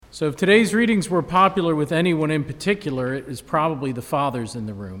So if today's readings were popular with anyone in particular, it is probably the fathers in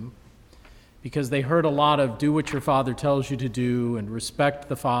the room, because they heard a lot of do what your father tells you to do and respect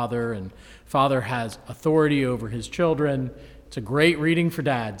the father, and father has authority over his children. It's a great reading for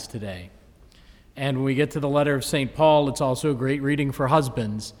dads today. And when we get to the letter of St. Paul, it's also a great reading for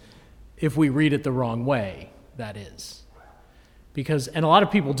husbands, if we read it the wrong way, that is. Because, and a lot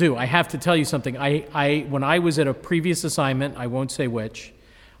of people do. I have to tell you something. When I was at a previous assignment, I won't say which,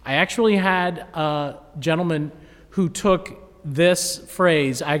 I actually had a gentleman who took this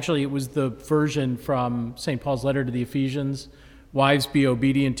phrase. Actually, it was the version from St. Paul's letter to the Ephesians, wives, be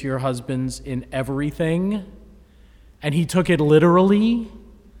obedient to your husbands in everything. And he took it literally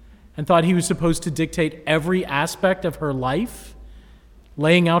and thought he was supposed to dictate every aspect of her life,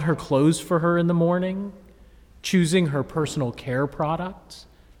 laying out her clothes for her in the morning, choosing her personal care products.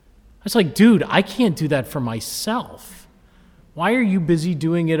 I was like, dude, I can't do that for myself. Why are you busy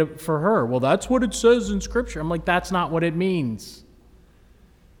doing it for her? Well, that's what it says in Scripture. I'm like, that's not what it means.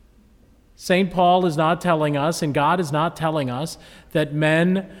 St. Paul is not telling us, and God is not telling us, that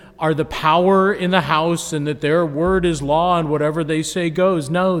men are the power in the house and that their word is law and whatever they say goes.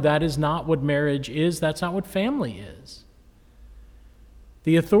 No, that is not what marriage is. That's not what family is.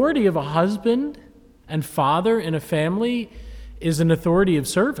 The authority of a husband and father in a family is an authority of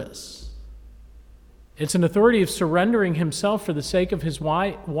service. It's an authority of surrendering himself for the sake of his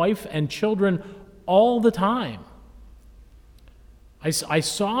wife and children all the time. I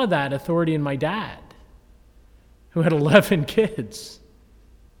saw that authority in my dad, who had 11 kids,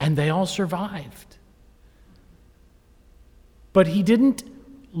 and they all survived. But he didn't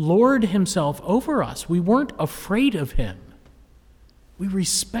lord himself over us. We weren't afraid of him. We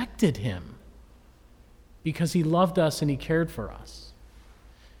respected him because he loved us and he cared for us.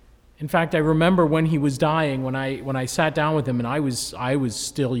 In fact, I remember when he was dying, when I sat down with him, and I was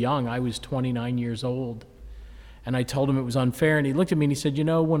still young. I was 29 years old. And I told him it was unfair, and he looked at me and he said, you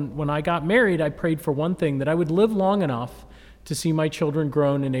know, when I got married, I prayed for one thing, that I would live long enough to see my children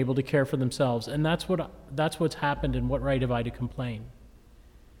grown and able to care for themselves. And that's what's happened, and what right have I to complain?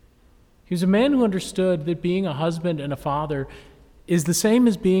 He was a man who understood that being a husband and a father is the same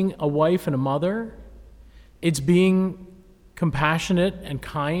as being a wife and a mother. It's being compassionate and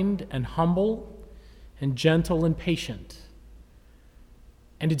kind and humble and gentle and patient.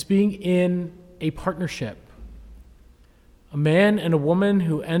 And it's being in a partnership. A man and a woman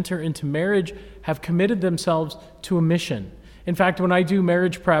who enter into marriage have committed themselves to a mission. In fact, when I do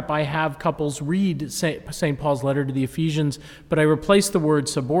marriage prep, I have couples read St. Paul's letter to the Ephesians, but I replace the word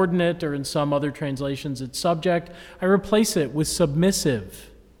subordinate, or in some other translations it's subject. I replace it with submissive.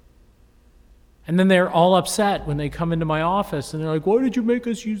 And then they're all upset when they come into my office and they're like, why did you make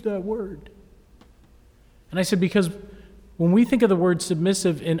us use that word? And I said, because when we think of the word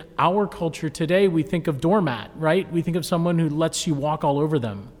submissive in our culture today, we think of doormat, right? We think of someone who lets you walk all over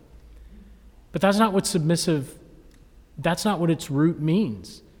them. But that's not what submissive, that's not what its root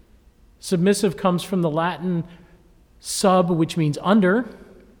means. Submissive comes from the Latin sub, which means under,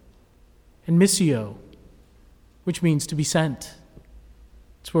 and missio, which means to be sent.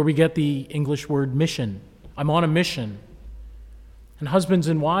 It's where we get the English word mission. I'm on a mission. And husbands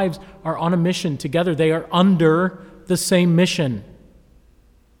and wives are on a mission together. They are under the same mission.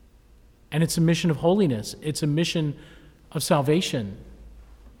 And it's a mission of holiness. It's a mission of salvation.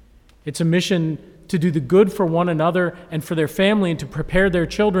 It's a mission to do the good for one another and for their family, and to prepare their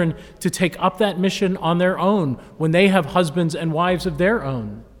children to take up that mission on their own when they have husbands and wives of their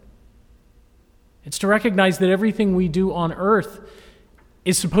own. It's to recognize that everything we do on earth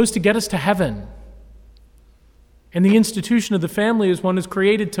is supposed to get us to heaven. And the institution of the family is one that's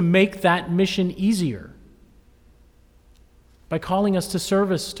created to make that mission easier by calling us to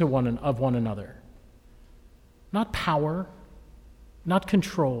service to one another. Not power, not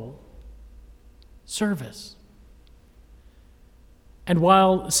control, service. And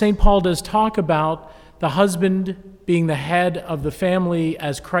while St. Paul does talk about the husband being the head of the family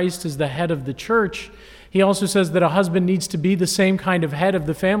as Christ is the head of the church, he also says that a husband needs to be the same kind of head of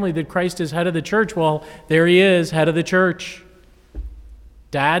the family that Christ is head of the church. Well, there he is, head of the church.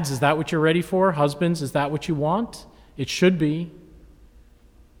 Dads, is that what you're ready for? Husbands, is that what you want? It should be.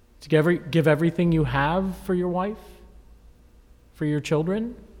 To give everything you have for your wife, for your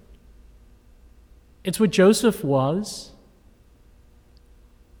children. It's what Joseph was.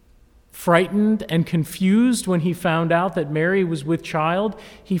 Frightened and confused when he found out that Mary was with child,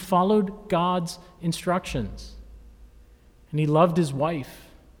 he followed God's instructions. And he loved his wife.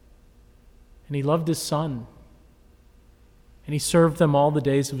 And he loved his son. And he served them all the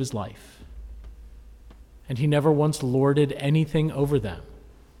days of his life. And he never once lorded anything over them.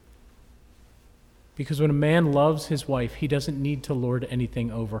 Because when a man loves his wife, he doesn't need to lord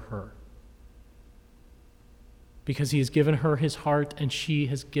anything over her. Because he has given her his heart and she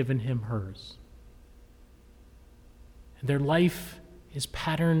has given him hers. And their life is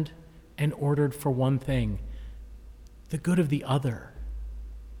patterned and ordered for one thing: the good of the other.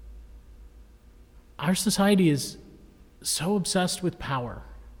 Our society is so obsessed with power,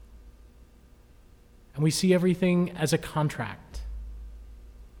 and we see everything as a contract.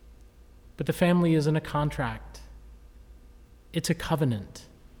 But the family isn't a contract. It's a covenant.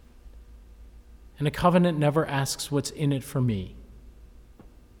 And a covenant never asks what's in it for me.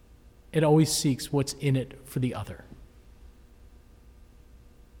 It always seeks what's in it for the other.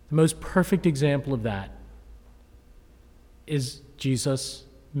 The most perfect example of that is Jesus,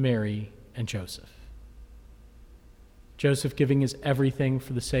 Mary, and Joseph. Joseph giving his everything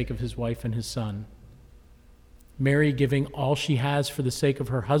for the sake of his wife and his son. Mary giving all she has for the sake of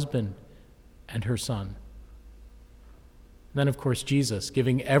her husband and her son. Then, of course, Jesus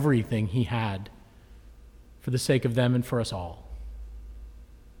giving everything he had for the sake of them and for us all.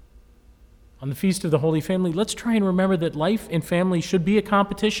 On the Feast of the Holy Family, let's try and remember that life in family should be a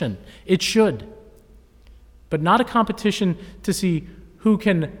competition. It should. But not a competition to see who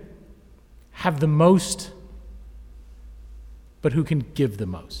can have the most, but who can give the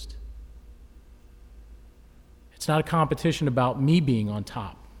most. It's not a competition about me being on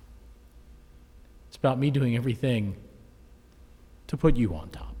top. It's about me doing everything to put you on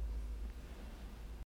top.